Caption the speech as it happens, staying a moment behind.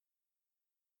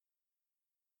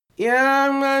يا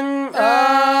من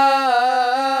آرى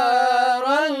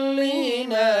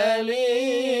لنال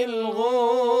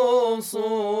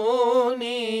الغصون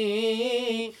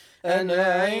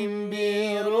أنعم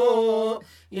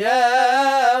برؤيا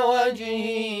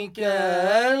وجهك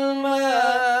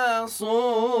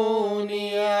المصون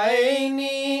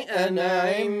عيني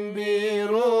أنعم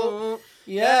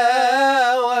برؤيا